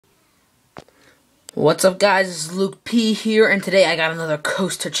What's up, guys? It's Luke P here, and today I got another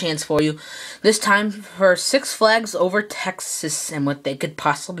coaster chance for you. This time for Six Flags Over Texas and what they could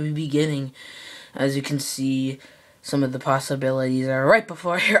possibly be getting. As you can see, some of the possibilities are right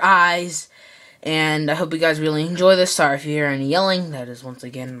before your eyes. And I hope you guys really enjoy this. Sorry if you hear any yelling. That is once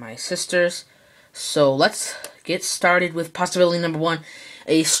again my sisters. So let's get started with possibility number one.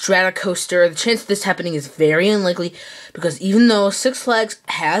 A Stratocoaster. The chance of this happening is very unlikely because even though Six Flags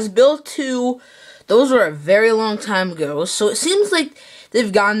has built two, those were a very long time ago, so it seems like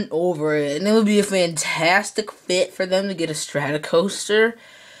they've gotten over it, and it would be a fantastic fit for them to get a Stratocoaster,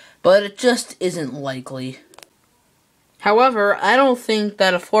 but it just isn't likely. However, I don't think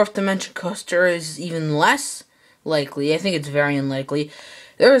that a fourth dimension coaster is even less likely. I think it's very unlikely.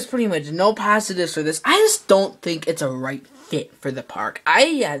 There is pretty much no positives for this. I just don't think it's a right fit for the park.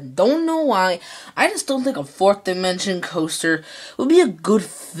 I don't know why. I just don't think a fourth dimension coaster would be a good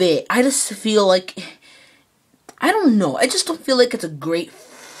fit. I just feel like, I don't know. I just don't feel like it's a great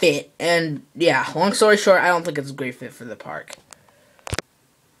fit. And yeah, long story short, I don't think it's a great fit for the park.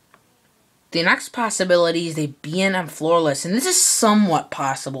 The next possibility is a B&M Floorless, and this is somewhat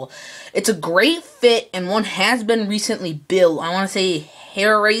possible. It's a great fit, and one has been recently built. I want to say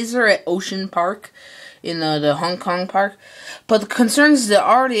Hair Raiser at Ocean Park in the Hong Kong park. But the concern is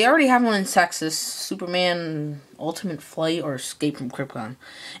that they already have one in Texas, Superman Ultimate Flight or Escape from Krypton.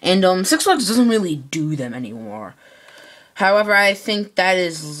 And Six Flags doesn't really do them anymore. However, I think that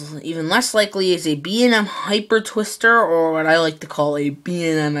is even less likely is a B&M Hyper Twister, or what I like to call a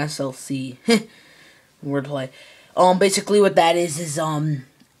B&M SLC. Wordplay. Basically what that is you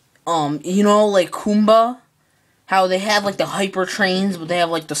know, like Kumba? How they have, like, the hyper trains, but they have,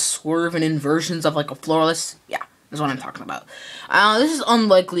 like, the swerve and inversions of, like, a Floorless? Yeah, that's what I'm talking about. This is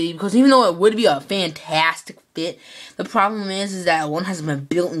unlikely, because even though it would be a fantastic fit, the problem is that one hasn't been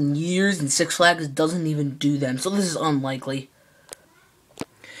built in years, and Six Flags doesn't even do them, so this is unlikely.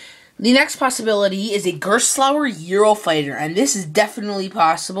 The next possibility is a Gerstlauer Eurofighter, and this is definitely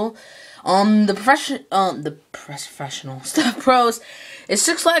possible. The professional stuff pros is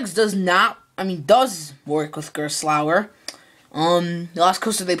Six Flags does work with Gerstlauer. The last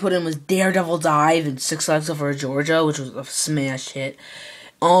coaster they put in was Daredevil Dive in Six Flags Over Georgia, which was a smash hit.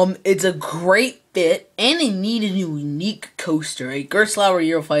 It's a great fit, and they need a unique coaster. A Gerstlauer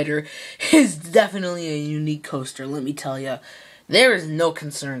Eurofighter is definitely a unique coaster, let me tell you. There is no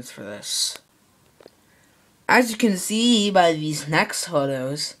concerns for this. As you can see by these next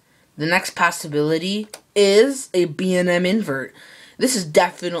photos, the next possibility is a B&M Invert. This is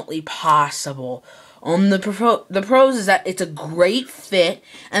definitely possible. The pros is that it's a great fit,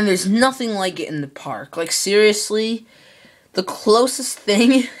 and there's nothing like it in the park. Like, seriously, the closest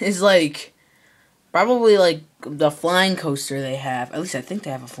thing is, like, probably, like, the flying coaster they have. At least I think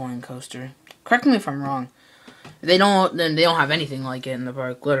they have a flying coaster. Correct me if I'm wrong. If they don't, then they don't have anything like it in the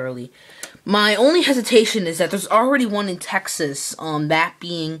park, literally. My only hesitation is that there's already one in Texas, that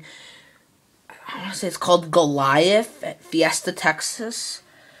being, I want to say it's called Goliath at Fiesta, Texas.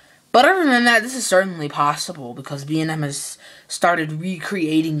 But other than that, this is certainly possible because B&M has started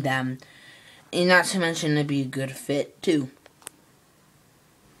recreating them. And not to mention, it'd be a good fit, too.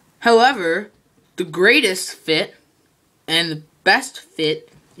 However, the greatest fit and the best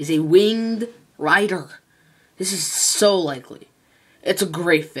fit is a Winged Rider. This is so likely. It's a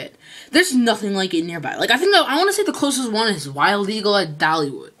great fit. There's nothing like it nearby. Like, I want to say the closest one is Wild Eagle at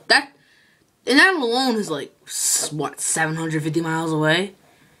Dollywood. And that alone is like, what, 750 miles away?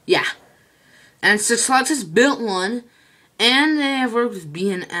 Yeah. And Six Flags has built one, and they have worked with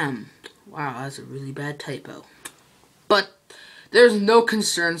B&M. Wow, that's a really bad typo. But there's no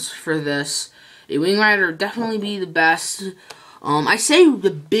concerns for this. A Wing Rider would definitely be the best. I say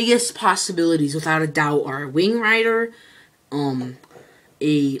the biggest possibilities, without a doubt, are a Wing Rider,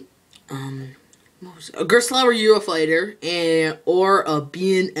 a Gerstlauer Eurofighter, or a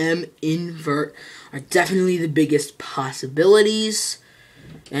B&M Invert are definitely the biggest possibilities.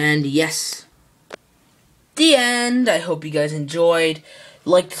 And yes, the end. I hope you guys enjoyed.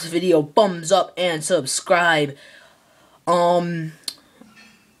 Like this video, thumbs up, and subscribe.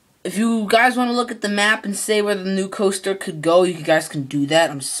 If you guys want to look at the map and say where the new coaster could go, you guys can do that.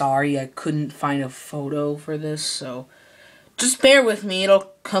 I'm sorry, I couldn't find a photo for this, so just bear with me.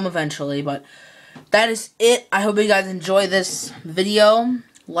 It'll come eventually, but that is it. I hope you guys enjoy this video.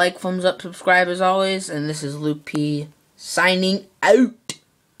 Like, thumbs up, subscribe as always, and this is Luke P signing out.